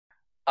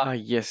Ah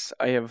yes,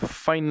 I have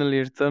finally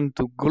returned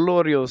to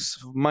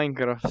glorious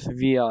Minecraft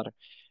VR.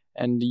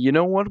 And you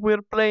know what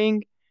we're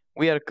playing?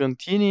 We are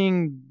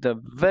continuing the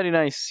very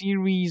nice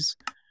series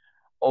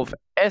of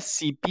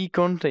SCP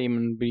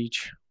Containment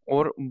Breach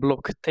or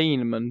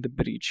Blocktainment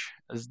Breach,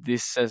 as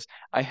this says.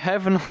 I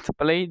have not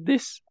played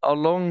this a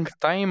long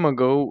time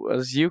ago,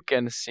 as you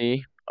can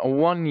see,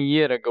 1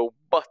 year ago,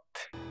 but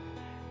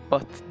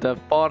the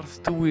part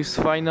 2 is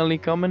finally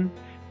coming.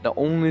 The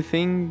only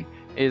thing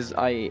is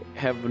I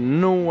have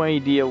no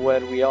idea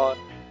where we are,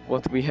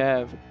 what we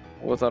have,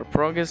 what our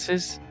progress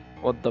is,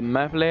 what the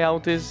map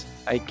layout is.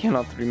 I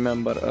cannot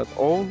remember at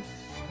all.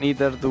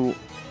 Neither do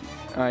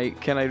I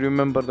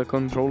remember the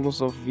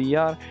controls of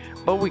VR,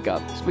 but we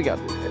got this. We got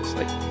this.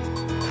 Like,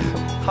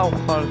 how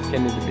hard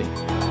can it be?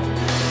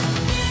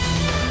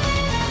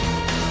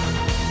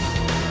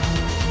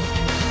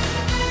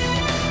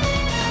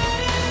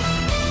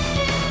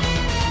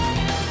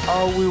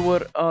 Oh, we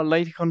were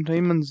light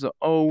containment zone.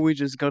 Oh, we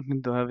just got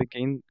into heavy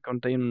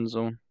containment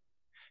zone.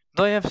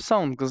 Do I have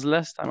sound? Because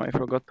last time I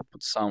forgot to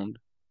put sound.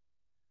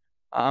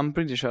 I'm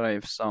pretty sure I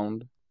have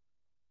sound.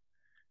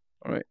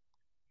 Alright.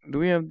 Do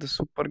we have the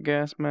super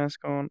gas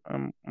mask on?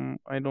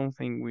 I don't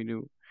think we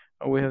do.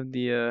 Oh, we have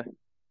the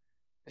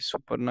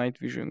super night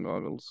vision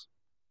goggles.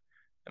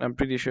 And I'm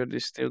pretty sure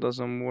this still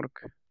doesn't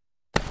work.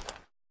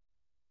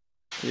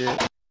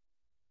 Yeah.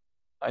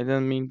 I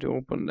didn't mean to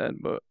open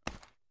that, but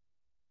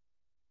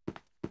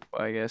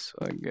I guess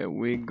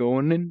we're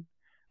going in.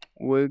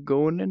 We're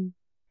going in.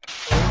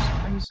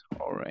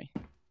 Alright.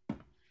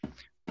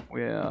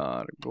 We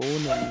are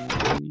going in,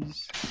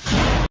 boys.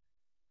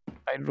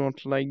 I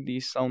don't like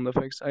these sound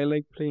effects. I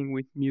like playing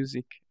with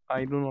music.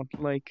 I do not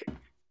like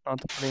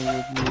not playing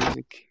with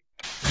music.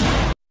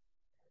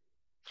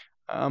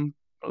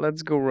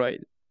 Let's go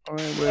right.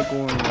 Alright, we're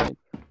going right.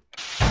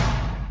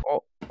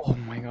 Oh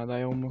my god,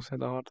 I almost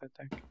had a heart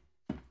attack.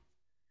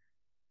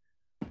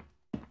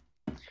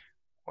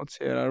 What's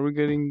here? Are we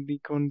getting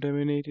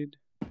decontaminated?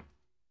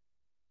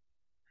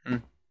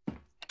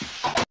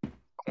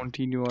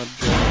 Continue our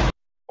journey.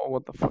 Oh,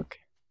 what the fuck?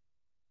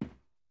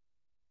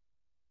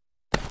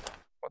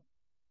 What?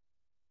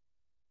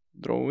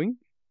 Drawing?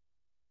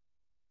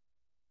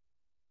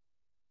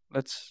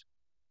 Let's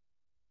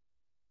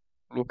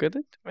look at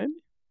it,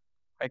 maybe?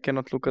 I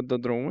cannot look at the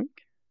drawing.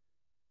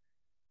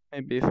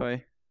 Maybe if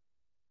I...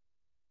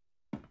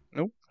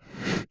 Nope.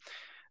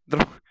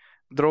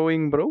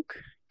 Drawing broke?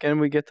 Can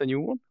we get a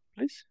new one,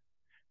 please?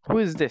 Who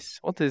is this?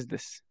 What is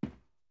this?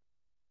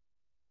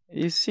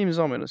 It seems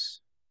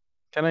ominous.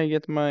 Can I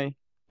get my...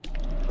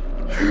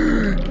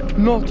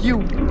 Not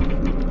you!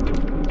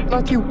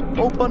 Not you!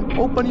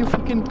 Open, you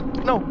fucking...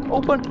 No,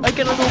 open! I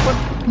cannot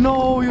open!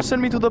 No, you send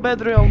me to the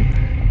bed realm!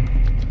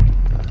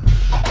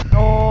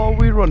 Oh,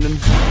 we're running,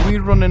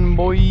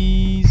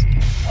 boys!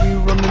 We're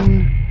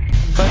running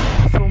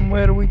back from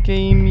where we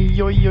came,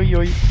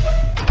 yoy.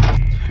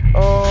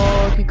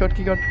 Oh, kick out.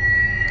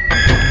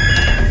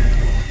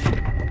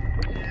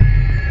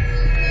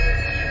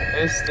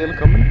 He's still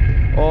coming?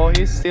 Oh,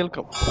 he's still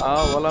coming.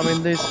 Ah, well, I'm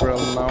in this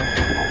realm now.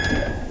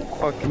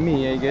 Fuck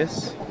me, I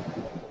guess.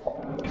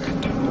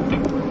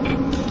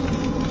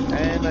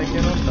 And I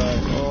cannot die.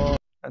 Oh,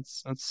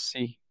 let's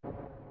see.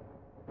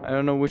 I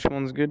don't know which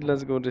one's good.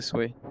 Let's go this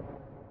way.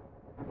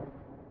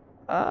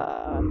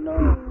 Ah,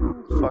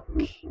 no. Fuck.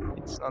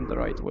 It's not the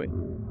right way.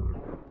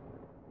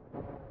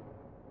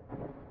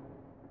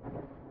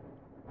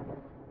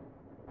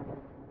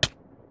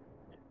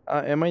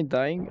 Am I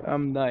dying?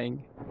 I'm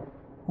dying.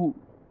 Who?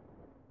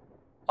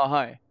 Ah,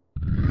 hi.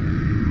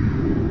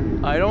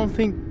 I don't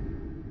think...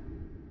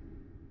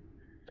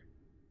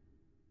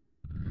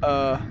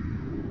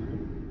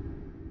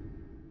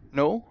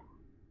 No?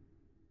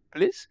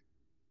 Please?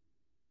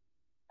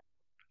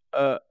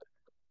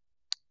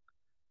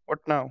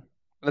 What now?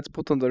 Let's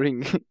put on the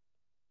ring.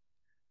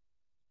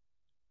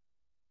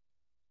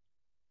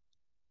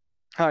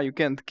 You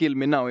can't kill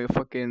me now, you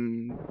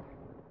fucking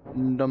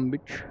dumb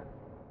bitch.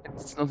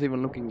 It's not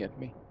even looking at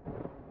me.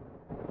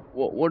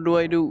 What do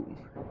I do?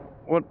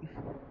 What?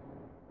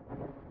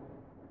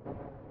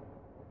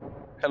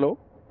 Hello?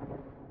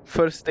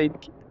 First aid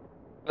kit.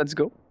 Let's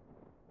go.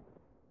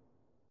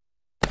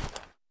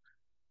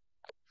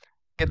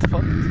 Get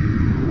fucked.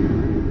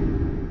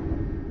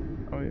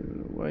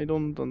 I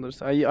don't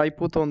understand. I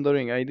put on the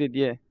ring. I did,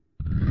 yeah.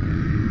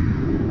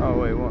 Oh,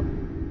 wait, what?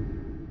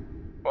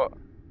 What?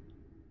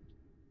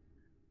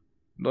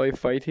 Do I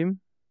fight him?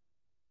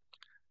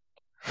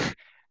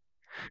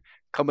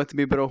 Come at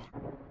me, bro.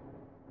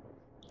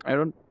 I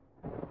don't...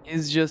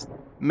 He's just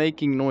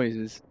making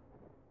noises.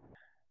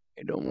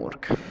 It don't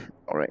work.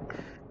 Alright.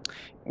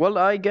 Well,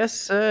 I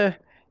guess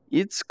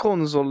it's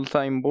console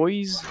time,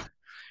 boys.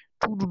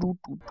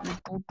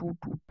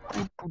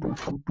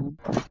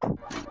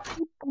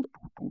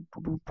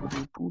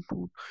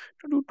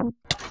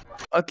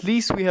 At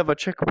least we have a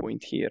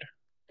checkpoint here.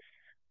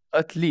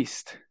 At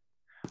least.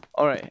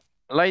 Alright.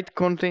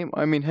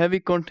 Heavy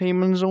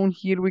containment zone.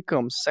 Here we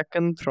come.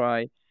 Second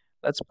try.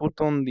 Let's put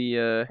on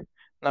the...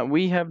 now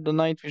we have the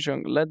night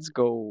vision. Let's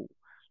go.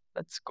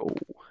 Let's go.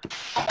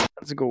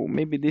 Let's go.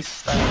 Maybe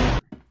this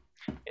time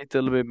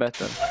it'll be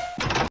better.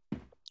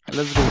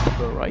 Let's go to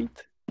the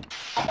right.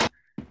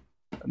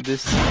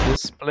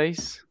 This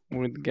place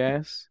with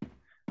gas.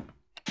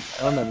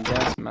 I don't have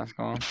gas mask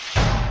on.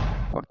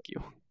 Fuck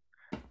you.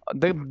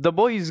 The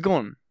boy is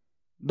gone.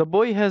 The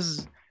boy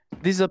has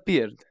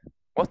disappeared.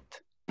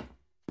 What?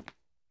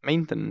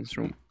 Maintenance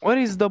room. Where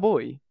is the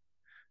boy?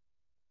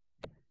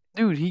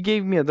 Dude, he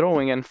gave me a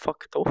drawing and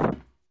fucked off.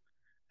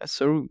 That's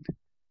so rude.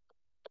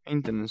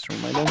 Maintenance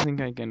room. I don't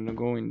think I can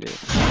go in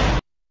there.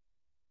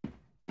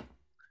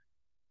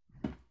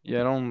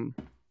 Yeah, I don't...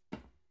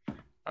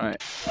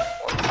 Alright.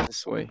 What's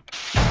this way?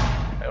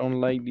 I don't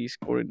like these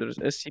corridors.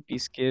 SCP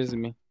scares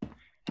me.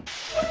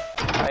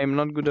 I am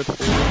not good at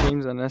horror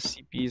games and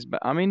SCPs, but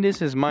I mean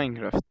this is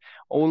Minecraft.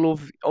 All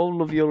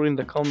of you are in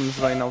the comments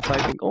right now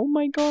typing, "Oh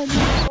my god,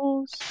 you're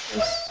so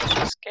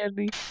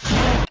scary.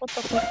 Like, what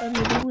the fuck are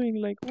you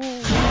doing? Like,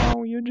 oh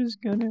wow, you're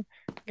just gonna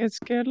get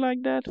scared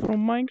like that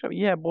from Minecraft."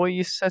 Yeah, boy,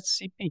 it's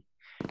SCP.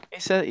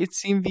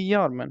 It's in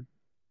VR, man.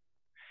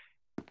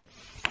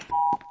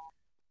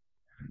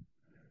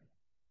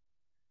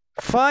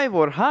 Five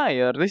or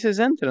higher. This is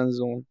entrance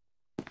zone.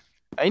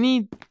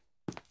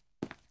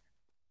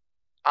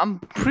 I'm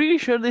pretty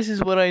sure this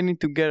is where I need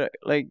to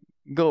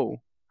go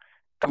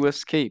to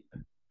escape.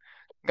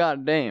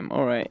 God damn.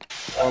 All right.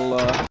 Well,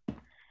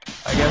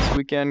 I guess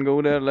we can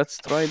go there. Let's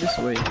try this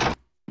way.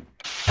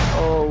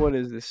 Oh, what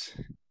is this?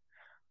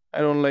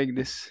 I don't like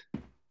this.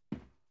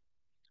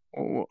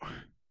 Oh,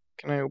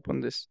 can I open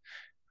this?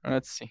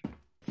 Let's see.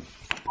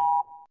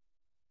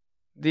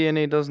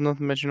 DNA does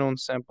not match known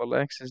sample.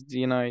 Access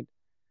denied.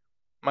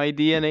 My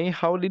DNA?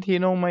 How did he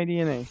know my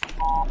DNA?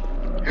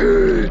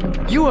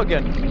 You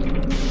again!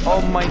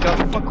 Oh my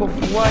god, fuck off.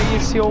 Why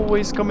is he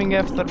always coming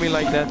after me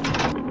like that?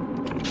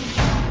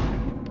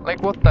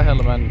 Like, what the hell,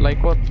 man?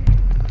 Like, what?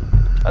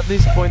 At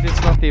this point,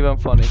 it's not even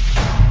funny.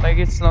 Like,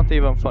 it's not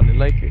even funny.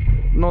 Like,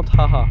 not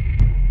haha.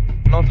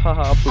 Not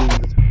haha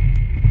approved.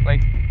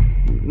 Like,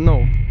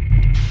 no.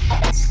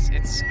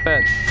 It's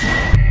bad.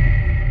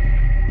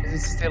 Is it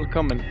still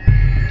coming?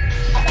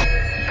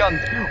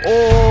 Cunt.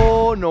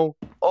 Oh no.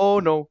 Oh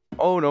no.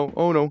 Oh no.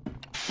 Oh no.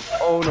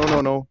 Oh no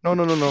no no. No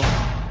no no no.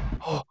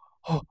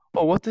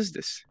 Oh, what is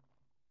this?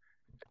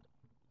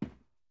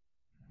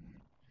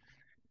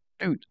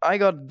 Dude, I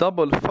got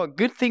double fuck.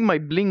 Good thing my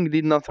bling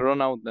did not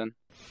run out then.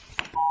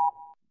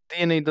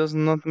 DNA does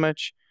not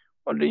match.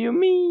 What do you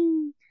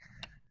mean?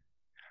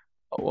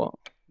 Oh well,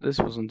 this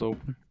wasn't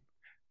open.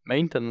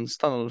 Maintenance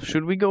tunnel.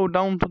 Should we go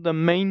down to the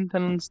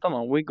maintenance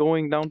tunnel? We're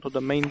going down to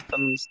the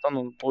maintenance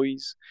tunnel,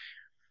 boys.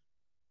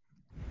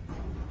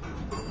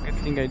 Good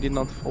thing I did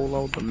not fall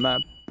out the map.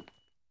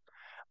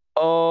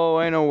 Oh,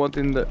 I know what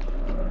in the...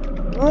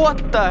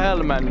 What the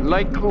hell, man?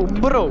 Like,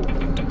 bro.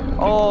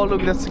 Oh,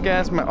 look, that's the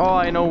gas, man. Oh,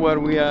 I know where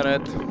we are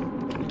at.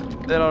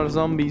 There are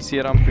zombies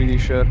here, I'm pretty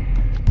sure.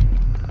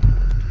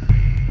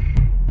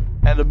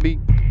 And a big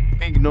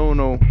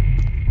no-no.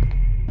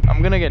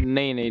 I'm gonna get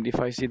nay-nayed if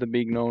I see the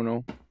big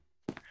no-no.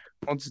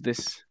 What's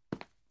this?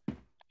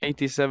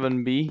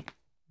 87B.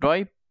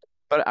 But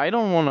I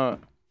don't wanna...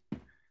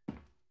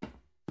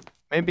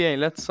 Maybe I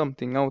let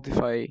something out if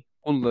I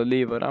pull the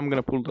lever. I'm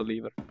gonna pull the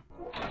lever.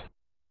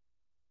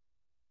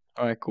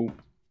 Alright, cool.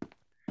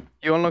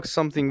 You unlock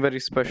something very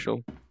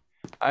special.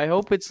 I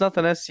hope it's not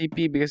an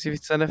SCP, because if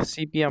it's an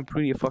SCP, I'm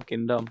pretty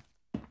fucking dumb.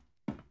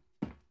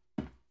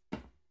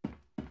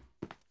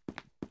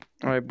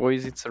 Alright,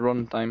 boys, it's a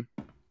runtime.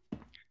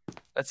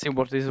 Let's see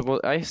what this is.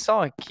 I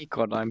saw a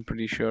keycard, I'm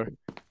pretty sure.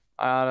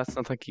 Ah, that's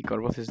not a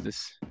keycard. What is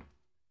this?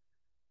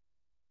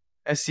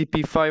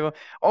 SCP-5.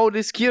 Oh,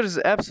 this cures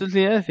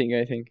absolutely anything,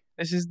 I think.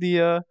 This is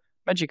the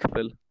magic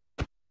pill.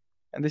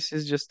 And this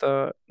is just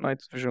a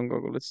night vision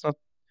goggle. It's not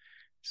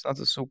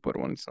a super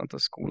one. It's not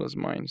as cool as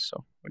mine,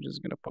 so we're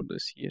just gonna put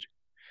this here.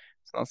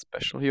 It's not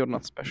special. You're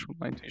not special,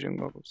 night vision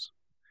goggles.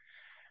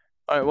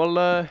 Alright,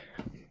 well,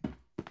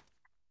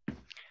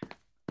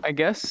 I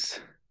guess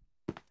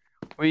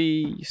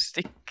we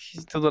stick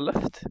to the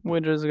left. We're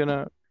just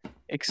gonna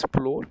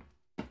explore.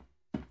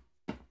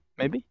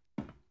 Maybe?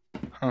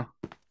 Huh.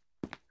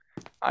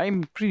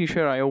 I'm pretty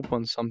sure I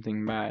opened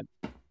something bad.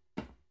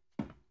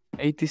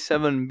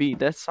 87B,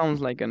 that sounds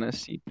like an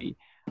SCP.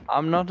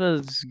 I'm not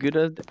as good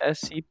at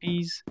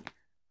SCPs,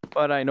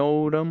 but I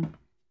know them,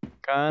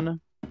 kinda.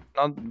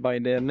 Not by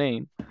their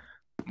name,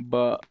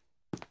 but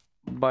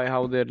by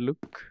how they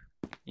look.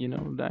 You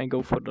know, I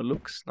go for the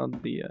looks,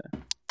 not the...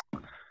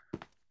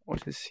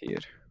 What is here?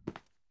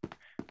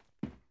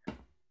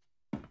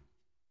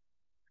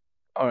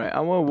 Alright,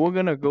 well, we're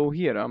gonna go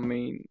here. I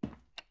mean...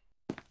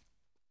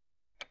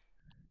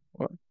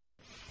 What?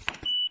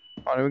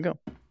 Oh, there we go.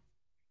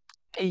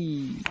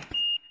 Hey!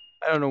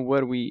 I don't know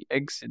where we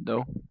exit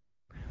though.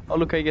 Oh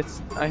look, I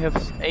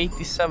have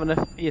 87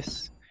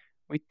 FPS.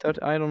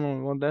 I don't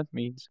know what that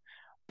means.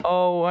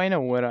 Oh, I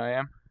know where I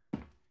am.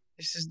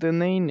 This is the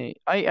Nene.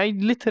 I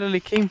literally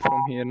came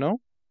from here, no?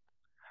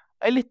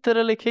 I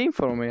literally came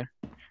from here.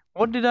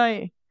 What did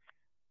I...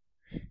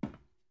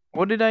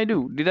 What did I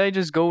do? Did I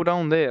just go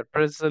down there,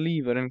 press the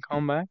lever, and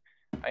come back?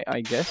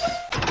 I guess.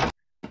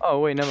 Oh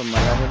wait, never mind.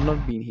 I have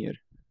not been here.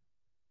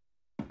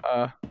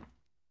 I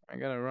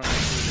gotta run.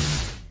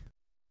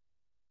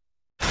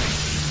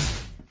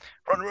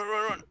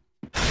 Run!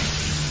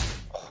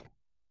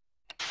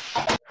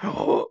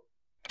 Oh.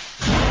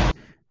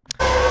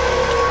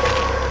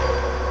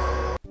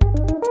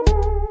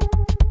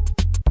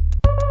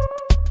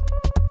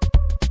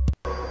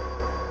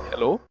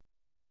 Hello?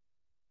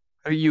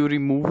 You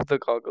removed the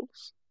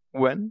goggles?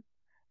 When?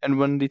 And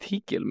when did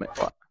he kill me?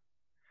 What?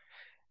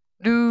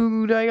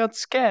 Dude, I got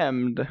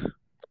scammed.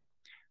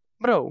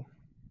 Bro,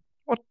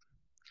 what?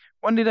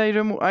 When did I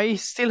remove? I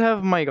still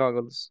have my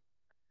goggles.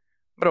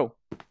 Bro,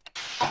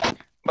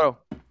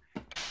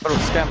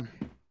 scam.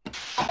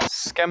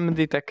 Scam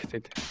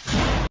detected.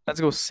 Let's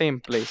go same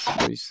place,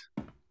 boys.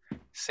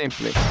 Same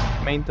place.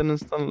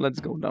 Maintenance tunnel, let's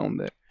go down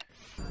there.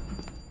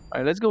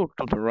 Alright, let's go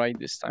to the right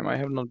this time. I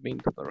have not been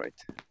to the right.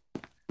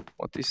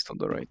 What is to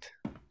the right?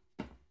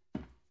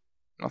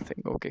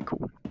 Nothing. Okay,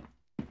 cool.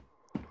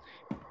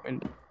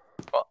 And,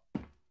 oh,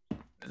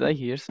 did I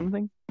hear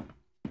something?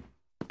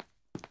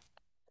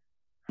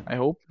 I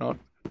hope not.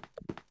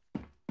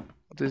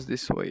 What is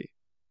this way?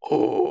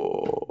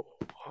 Oh,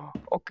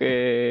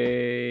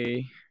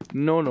 okay.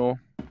 No.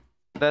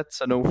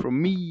 That's a no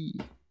from me.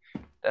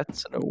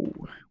 That's a no.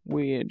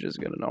 We're just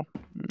gonna know.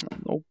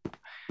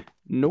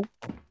 Nope.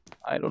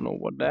 I don't know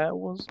what that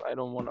was. I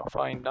don't want to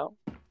find out.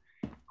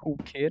 Who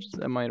cares?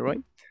 Am I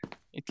right?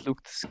 It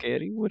looked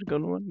scary. We're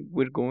going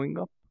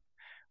up.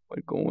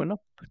 We're going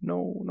up.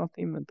 No, not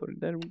inventory.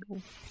 There we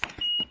go.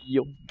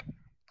 Yo.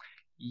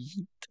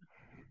 Yeet.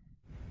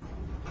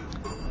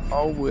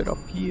 Oh, we're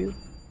up here.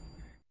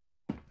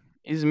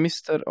 Is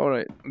Mr.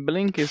 Alright.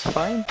 Blink is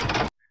fine.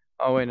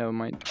 Oh, wait, never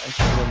mind. I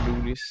should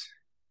do this.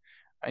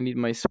 I need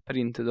my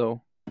sprint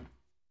though.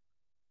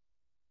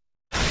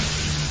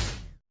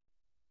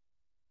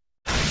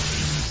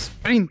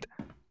 Sprint!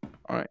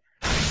 Alright.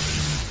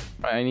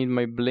 I need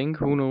my blink.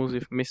 Who knows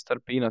if Mr.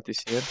 Peanut is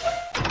here?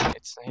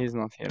 He's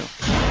not here.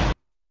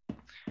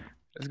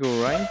 Let's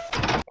go right.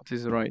 What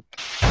is right?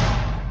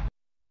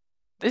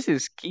 This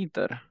is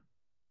Keter.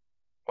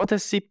 What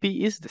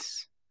SCP is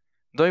this?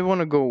 Do I want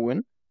to go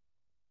in?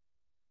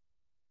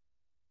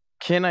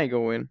 Can I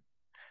go in?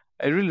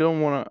 I really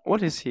don't want to.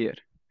 What is here?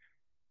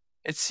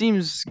 It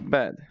seems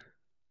bad.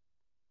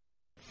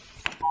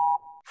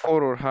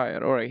 4 or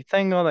higher. Alright,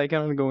 thank God I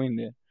cannot go in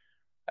there.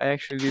 I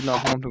actually did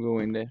not want to go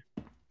in there.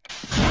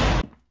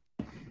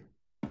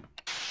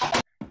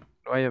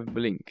 Do I have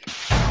blink?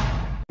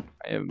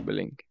 I have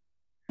blink.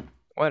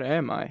 Where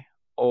am I?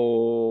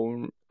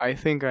 Oh, I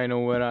think I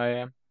know where I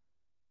am.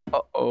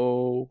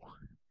 Uh-oh.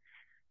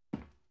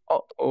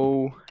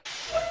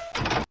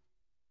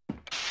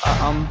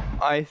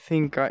 I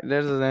think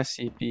there's an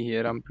SCP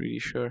here, I'm pretty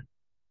sure.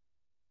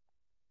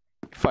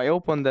 If I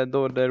open that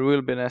door, there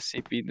will be an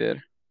SCP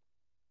there.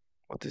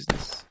 What is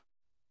this?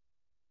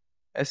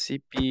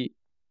 SCP...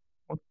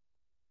 What?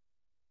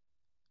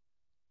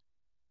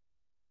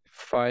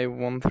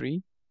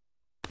 513?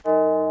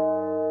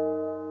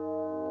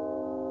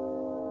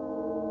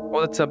 Oh,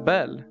 that's a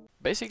bell.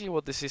 Basically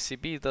what the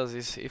CCP does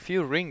is, if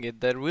you ring it,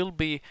 there will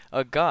be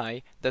a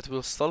guy that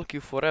will stalk you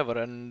forever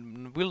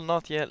and will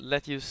not yet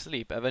let you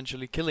sleep,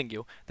 eventually killing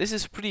you. This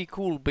is pretty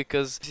cool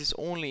because this is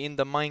only in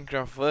the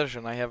Minecraft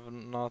version. I have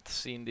not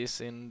seen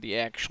this in the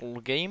actual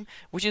game,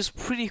 which is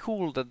pretty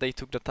cool that they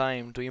took the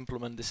time to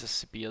implement this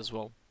SCP as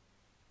well.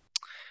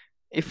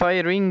 If I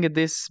ring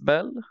this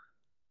bell,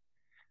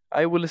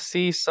 I will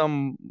see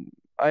some...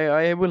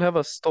 I will have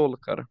a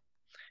stalker.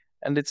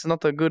 And it's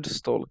not a good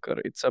stalker,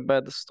 it's a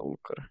bad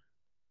stalker.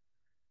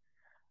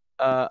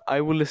 I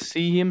will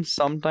see him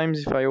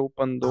sometimes if I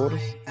open doors.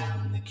 I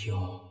am the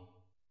cure.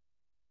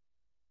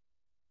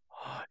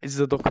 It's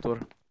the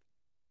doctor.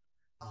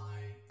 I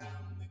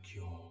am the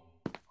cure.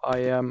 I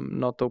am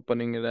not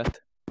opening that.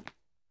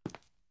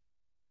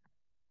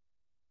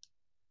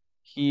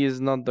 He is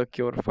not the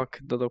cure.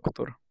 Fuck the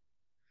doctor.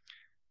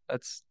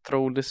 Let's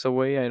throw this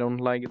away. I don't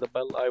like the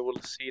bell. I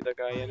will see the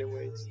guy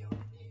anyways.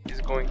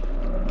 He's going.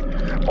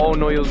 Oh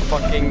no, you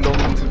fucking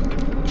don't.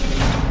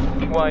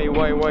 Why? Who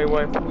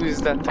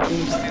is that? Who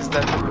is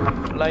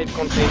that? Light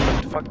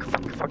containment. Fuck.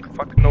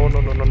 No.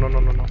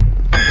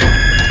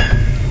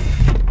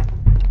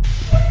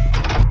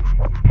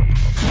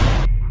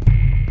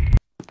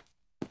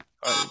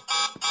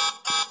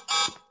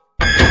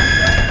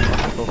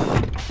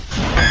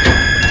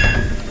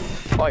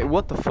 Alright,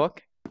 what the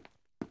fuck?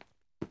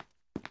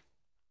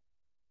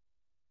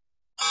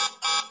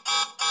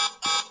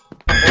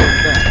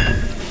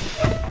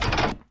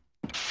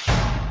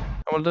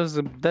 Well, there's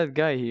that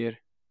guy here.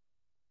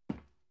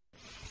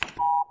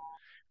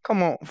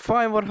 Come on,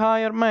 5 or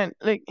higher, man.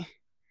 Like,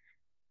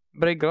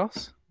 break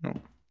grass? No.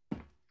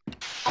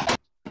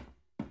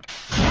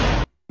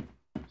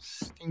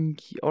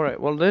 Stinky. Alright,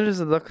 well, there is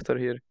a doctor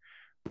here.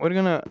 We're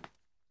gonna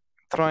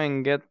try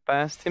and get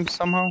past him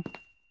somehow.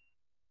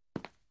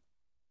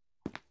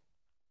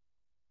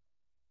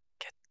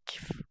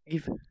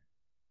 Give me.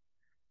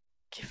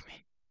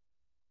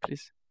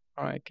 please.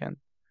 Alright, I can.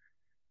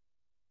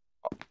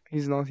 Oh,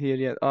 he's not here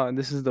yet. Ah,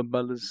 this is the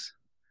bells.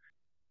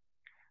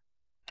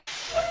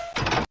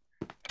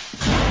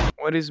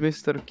 Where is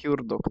Mr. Cure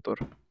Doctor?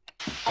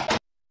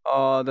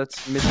 Oh,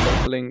 that's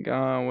Mr. Blink.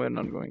 Ah, we're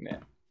not going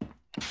there.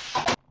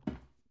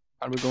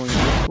 Are we going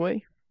this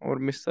way or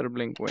Mr.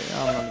 Blink way?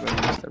 I'm not going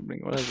Mr.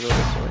 Blink. Well, let's go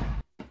this way.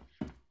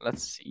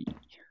 Let's see.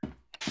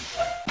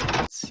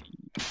 Let's see.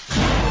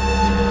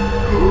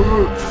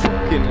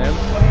 Fucking hell.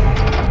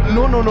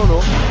 No, no, no,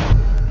 no.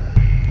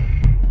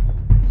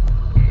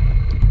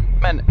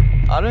 Man,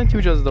 aren't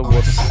you just the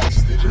worst?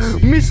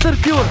 Mr.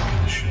 Cure! I'm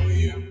gonna show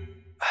you.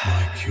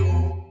 My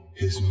cure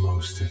is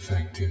most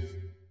effective.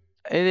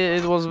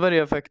 It was very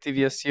effective.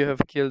 Yes, you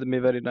have killed me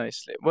very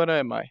nicely. Where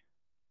am I?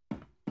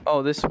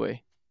 Oh, this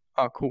way.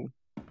 Ah, cool.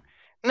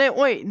 No,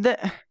 wait.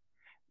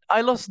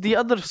 I lost the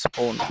other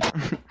spawn.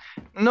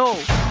 No.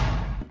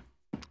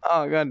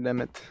 Oh, god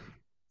damn it.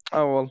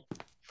 Oh, well.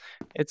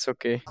 It's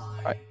okay.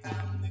 I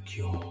am the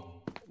cure.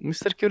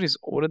 Mr. Cure is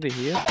already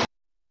here?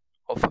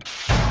 Oh, fuck.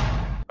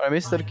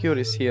 Alright, Mr. Cure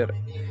is here.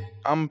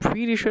 I'm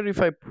pretty sure if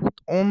I put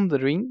on the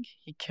ring,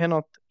 he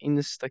cannot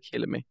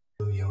insta-kill me.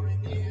 You're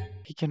in here.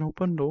 He can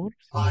open doors?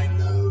 I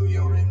know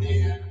you're in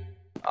here.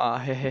 Ah,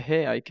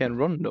 hey, I can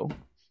run though.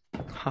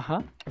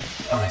 Haha.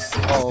 I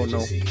sense Oh, the no.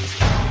 disease.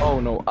 Oh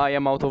no, I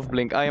am out of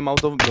blink. I am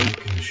out of I'm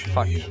blink. gonna show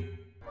Fuck. you.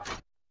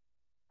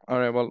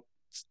 Alright, well,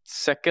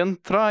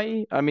 second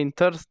try. I mean,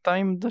 third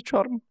time the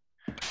charm.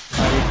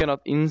 You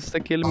cannot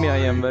insta-kill me. I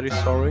am very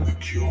sorry. The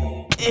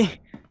cure.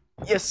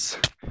 Yes.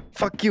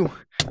 Fuck you.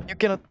 You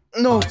cannot.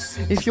 No.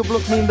 If you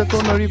block me in the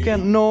corner, you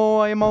can. No,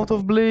 I am out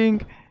of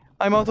blink.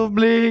 I'm out of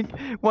blink.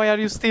 Why are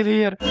you still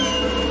here? Open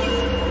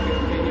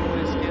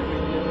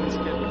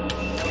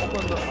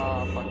the.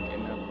 Ah,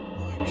 fucking hell.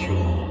 My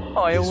cure.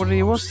 Oh, I is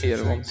already was most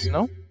here once, effective.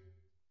 no?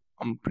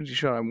 I'm pretty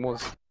sure I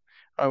was.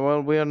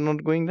 Well, we are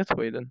not going that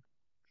way then.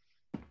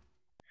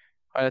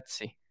 Let's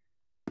see.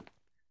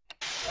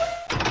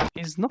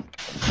 He's not.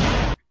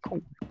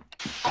 Cool.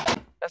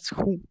 That's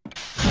cool.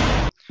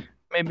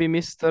 Maybe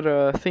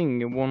Mr.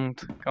 Thing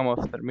won't come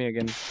after me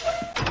again.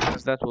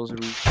 Because that was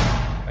rude.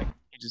 Like,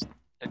 he just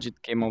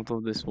legit came out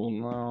of this wall.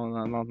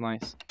 No, not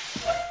nice.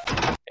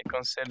 I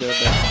consider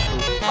that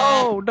rude.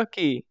 Oh,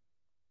 Ducky!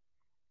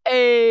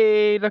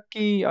 Hey,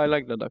 Ducky! I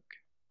like the duck.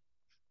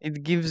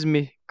 It gives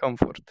me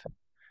comfort.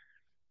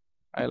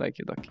 I like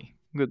you, Ducky.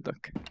 Good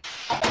duck.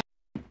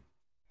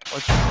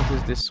 What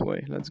is this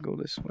way? Let's go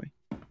this way.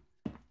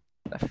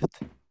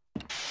 Left.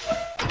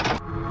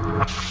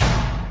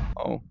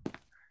 Oh.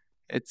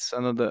 It's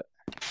another...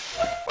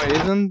 Wait,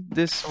 isn't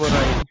this what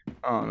I...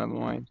 Oh, never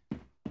mind.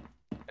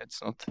 It's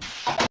not.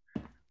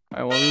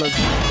 I will not...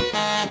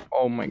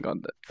 Oh my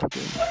god, that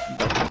fucking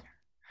duck.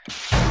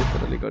 I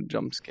literally got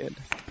jump scared.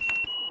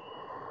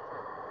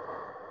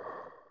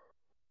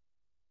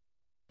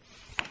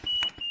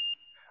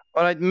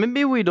 Alright,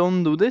 maybe we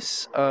don't do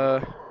this.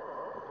 I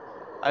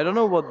don't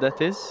know what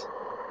that is.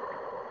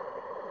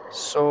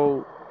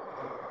 So...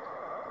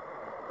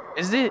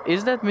 Is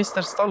that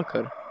Mr.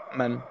 Stalker,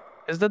 man?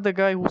 Is that the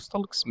guy who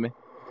stalks me?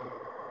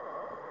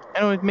 I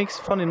know it makes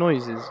funny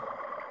noises.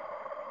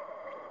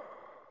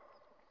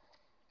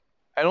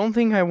 I don't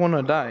think I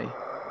wanna die.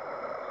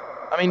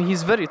 I mean,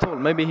 he's very tall.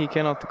 Maybe he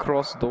cannot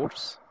cross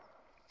doors.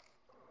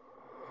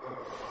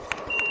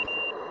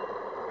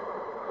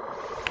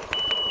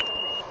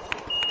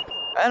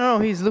 I don't know,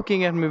 he's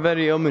looking at me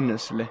very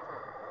ominously.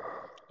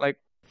 Like...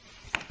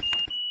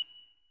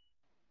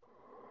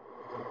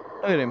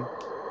 Look at him.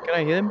 Can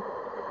I hit him?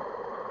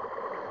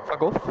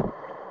 Fuck off.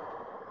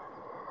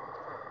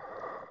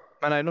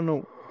 Man, I don't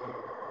know.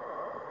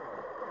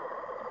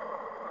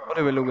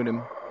 Whatever, look at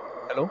him.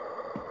 Hello?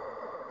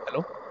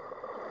 Hello?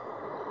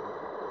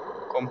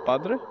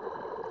 Compadre?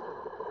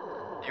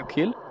 You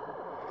kill?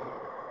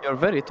 You're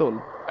very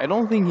tall. I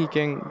don't think he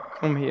can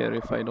come here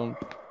if I don't...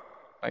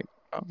 Like,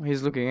 oh,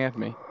 he's looking at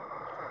me.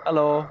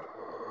 Hello?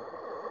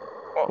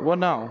 What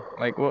now?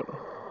 Like, what?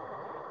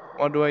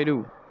 What do I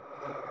do?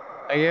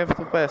 I have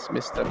to pass,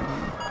 mister.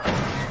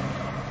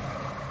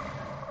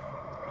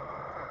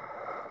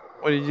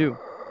 What did you do?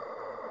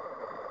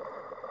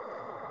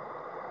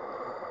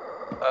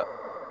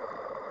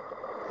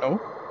 No?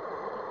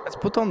 Let's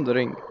put on the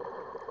ring.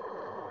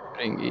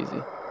 Ring,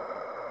 easy.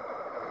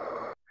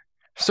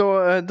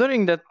 So,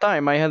 during that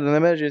time, I had an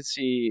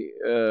emergency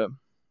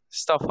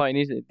stuff I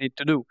needed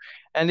to do.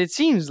 And it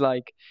seems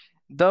like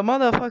the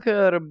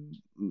motherfucker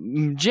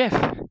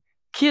Jeff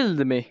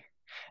killed me.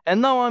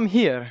 And now I'm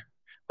here.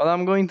 But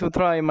I'm going to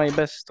try my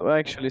best to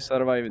actually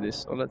survive this.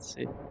 So let's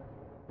see.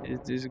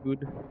 Is this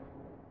good?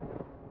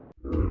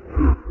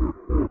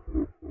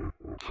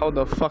 How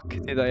the fuck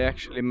did I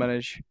actually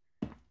manage?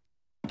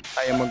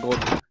 I am a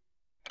god.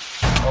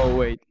 Oh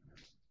wait.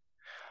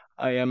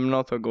 I am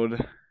not a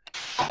god.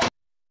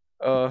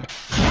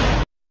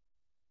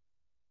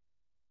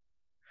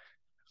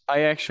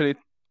 I actually...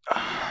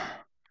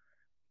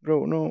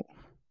 Bro, no.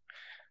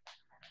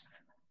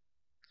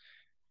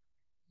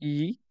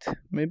 Yeet,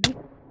 maybe?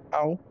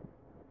 Ow.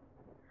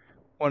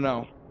 What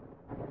now?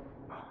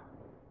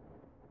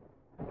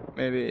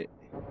 Maybe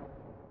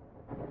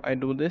I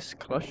do this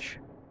clutch.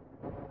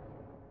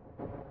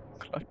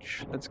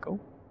 Clutch, let's go.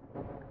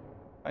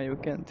 Ah, you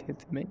can't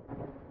hit me.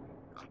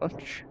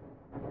 Clutch.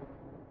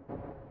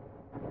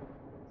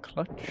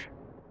 Clutch.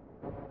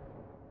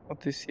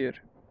 What is here?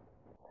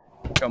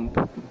 Jump.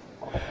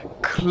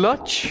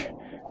 Clutch!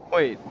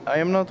 Wait, I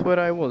am not where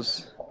I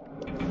was.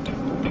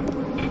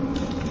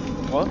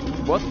 What?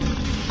 What?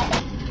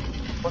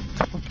 What?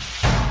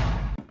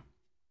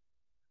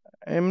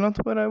 I am not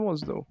where I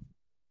was though.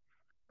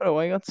 Bro,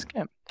 I got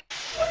scammed.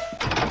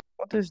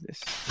 What is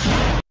this?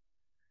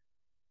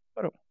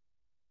 Bro.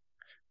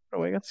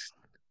 Bro, I got...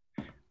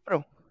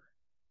 Bro.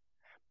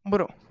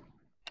 Bro.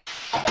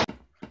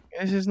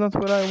 This is not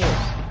where I was.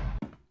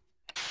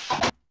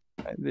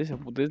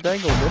 Did I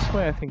go this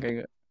way? I think I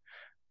got...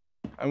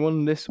 I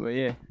went this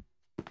way, yeah.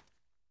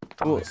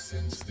 I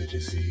sense the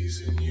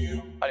disease in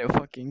you. Are you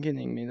fucking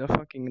kidding me? The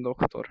fucking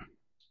doctor.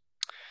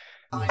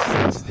 I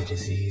sense the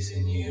disease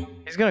in you.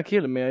 He's gonna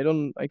kill me.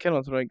 I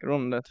cannot like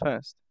run that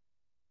fast.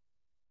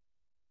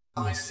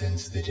 I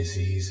sense the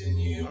disease in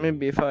you.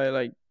 Maybe if I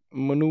like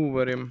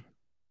maneuver him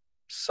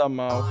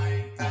somehow.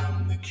 I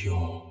am the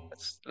cure.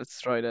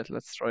 Let's try that.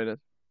 Let's try that.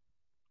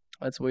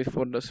 Let's wait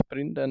for the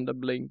sprint and the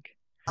blink.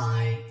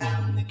 I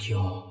am the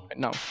cure. Right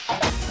now.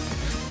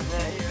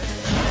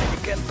 You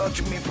can't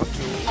touch me, fuck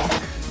you.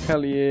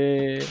 Hell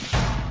yeah.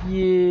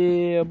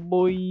 Yeah,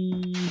 boy.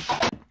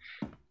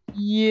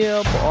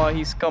 Yeah, boy. Oh,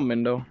 he's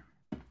coming though.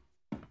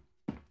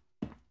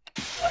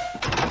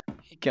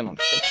 He cannot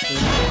catch me.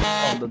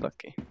 Oh, the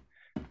ducky.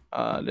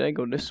 Did I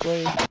go this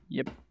way?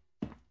 Yep.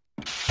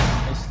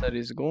 Instead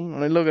he's gone.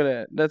 And look at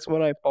that. That's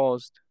what I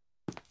paused.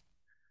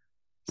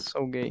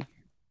 So gay.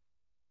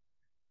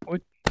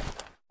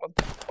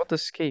 What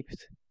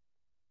escaped?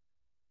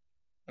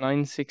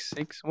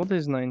 966? What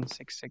is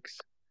 966?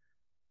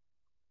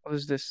 What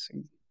is this?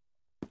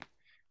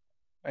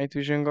 Night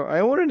vision go.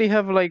 I already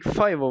have like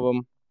 5 of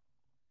them.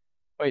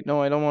 Wait,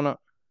 no, I don't wanna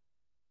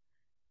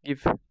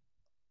give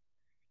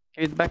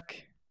it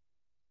back.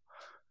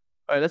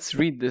 Alright, let's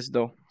read this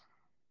though.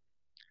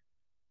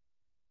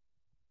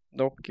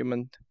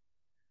 Document.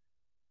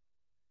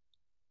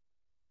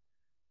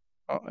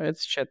 Oh,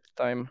 it's chat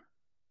time.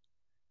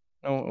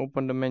 No,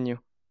 open the menu.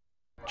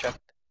 Chat.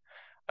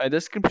 A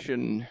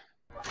description.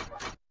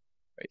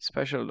 Wait,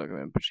 special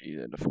document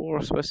procedure. The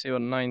 4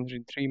 specimen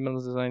 933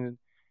 mils designed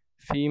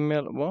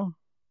female. What?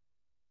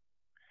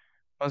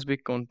 Must be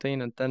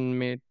contained a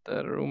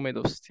 10-meter room made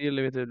of steel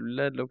limited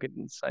lead located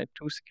inside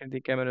 2 security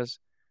cameras.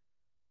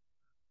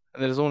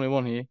 And there's only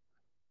one here.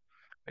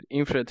 With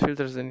infrared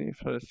filters and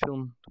infrared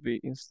film to be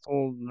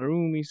installed in the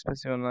room. Each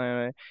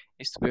specimen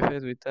is to be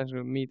fed with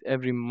tangible meat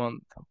every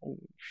month. Holy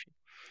shit.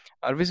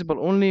 Are visible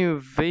only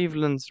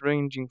wavelengths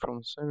ranging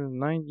from 7 to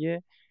 9, yeah.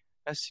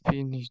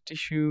 SCP niche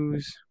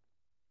tissues.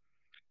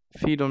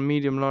 Feed on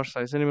medium large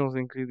size animals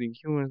including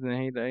humans. They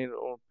hate either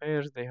all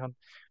pairs. They hunt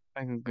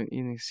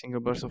eating single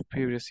bursts of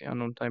previously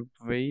unknown type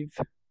of wave.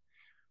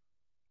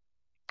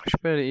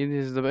 It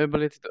is the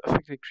ability to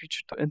affect a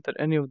creature to enter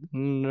any of the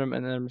NREM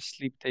and NREM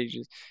sleep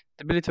stages.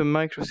 The ability to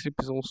microsleep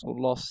is also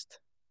lost.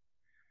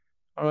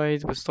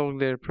 Alright, we stalk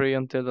their prey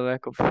until the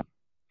lack of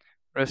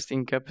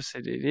resting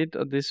capacity.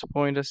 At this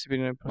point,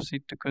 SCP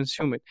proceed to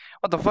consume it.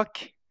 What the fuck?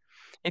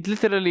 It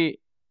literally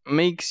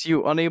makes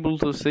you unable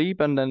to sleep,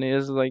 and then it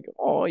is like,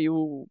 oh,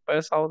 you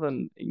pass out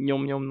and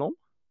yum yum nom.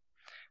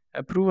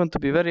 Proven to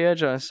be very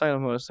agile and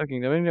silent while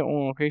sucking.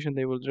 On occasion,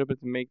 they will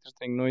deliberately make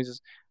threatening noises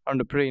on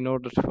the prey in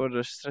order to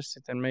further stress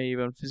it and may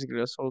even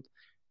physically assault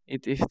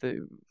it if they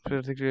are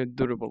particularly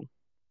durable.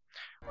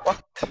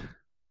 What?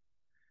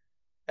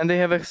 And they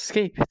have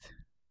escaped.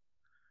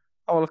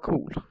 Oh, well,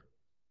 cool.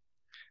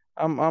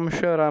 I'm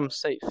sure I'm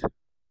safe.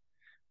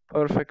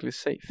 Perfectly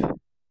safe.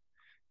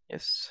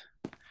 Yes.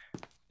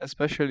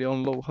 Especially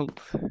on low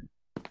health.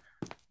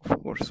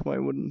 Of course, why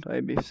wouldn't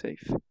I be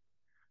safe?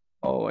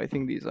 Oh, I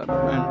think these are the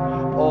men.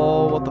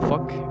 Oh, what the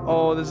fuck?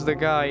 Oh, this is the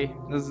guy.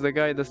 This is the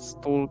guy that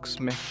stalks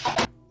me.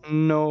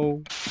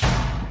 No.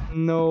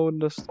 No,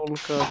 the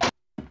stalker.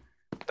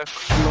 The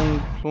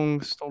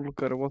Klong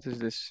stalker. What is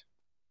this?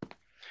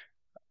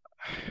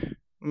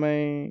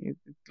 It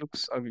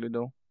looks ugly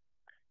though.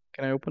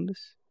 Can I open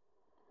this?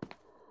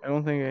 I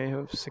don't think I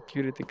have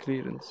security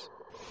clearance.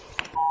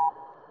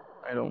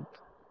 I don't.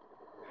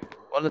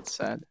 Well, that's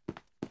sad.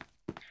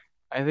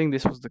 I think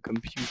this was the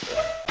computer.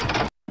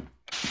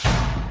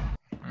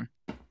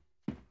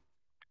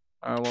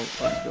 Well, let's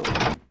go.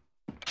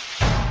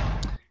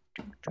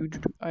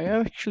 I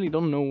actually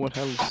don't know what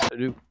else to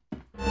do.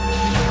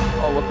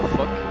 Oh, what the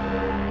fuck?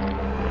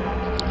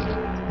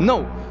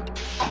 No!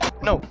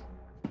 No!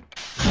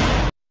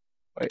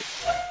 Wait.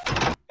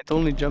 It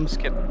only jump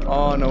skip.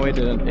 Oh, no, it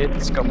didn't.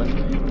 It's coming.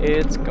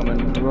 It's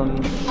coming.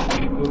 Run.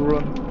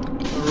 Run. Run.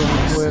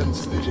 Where?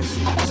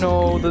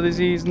 No, the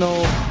disease,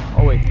 no.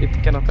 Oh, wait.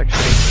 It cannot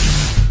actually.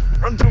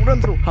 Run through,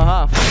 run through.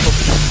 Haha.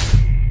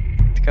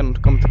 It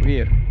cannot come through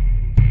here.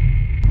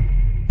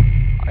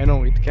 I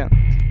know it can't.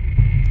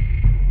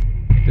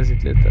 Because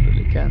it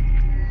literally can't.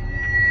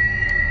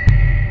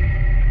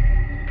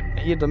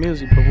 I hear the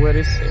music, but where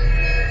is he?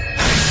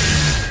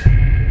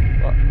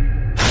 What?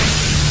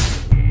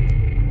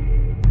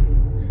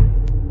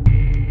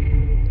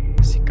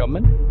 Is he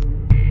coming?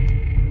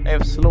 I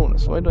have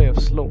slowness. Why do I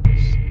have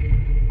slowness?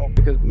 Oh,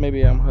 because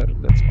maybe I'm hurt,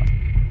 that's why.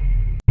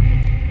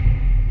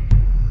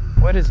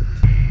 Where is it?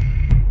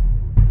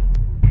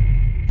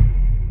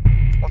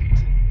 What?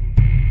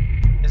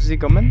 Is he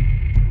coming?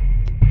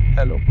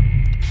 Hello?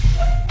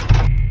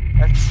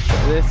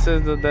 This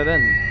is the dead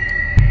end.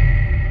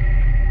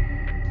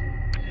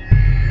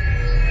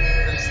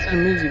 There's still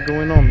music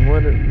going on.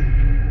 What?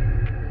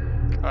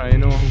 Alright, you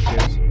know, who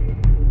cares?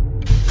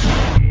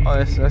 Oh,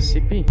 it's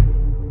SCP.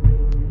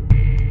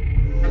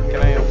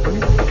 Can I open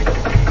it?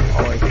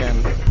 Oh, I can.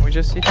 We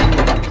just hit it.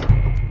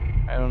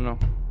 I don't know.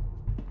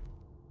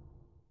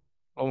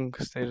 Long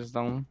stairs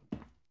down.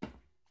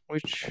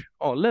 Which?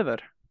 Oh, lever.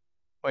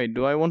 Wait,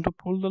 do I want to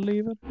pull the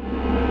lever?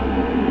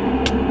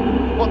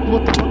 What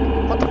the fuck?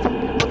 What the fuck?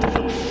 What the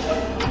fuck?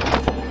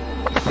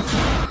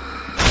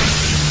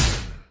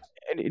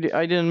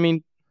 I didn't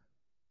mean...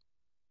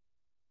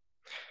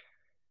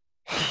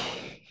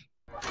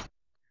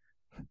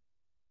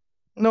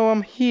 No,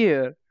 I'm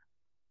here.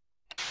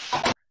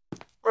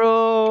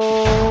 Bro.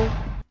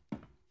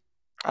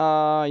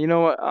 You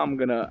know what? I'm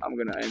gonna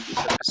end this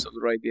episode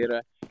right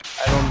here.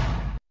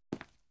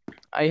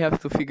 I have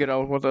to figure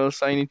out what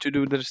else I need to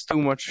do. There's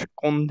too much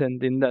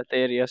content in that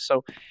area.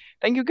 So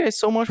thank you guys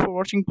so much for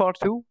watching part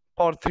 2.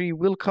 Part 3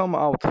 will come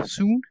out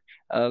soon.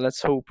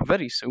 Let's hope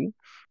very soon.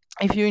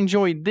 If you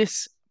enjoyed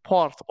this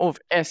part of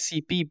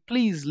SCP,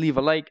 please leave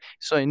a like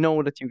so I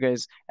know that you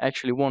guys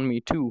actually want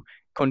me to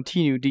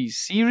continue these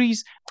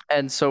series.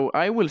 And so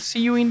I will see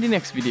you in the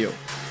next video.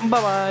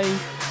 Bye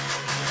bye.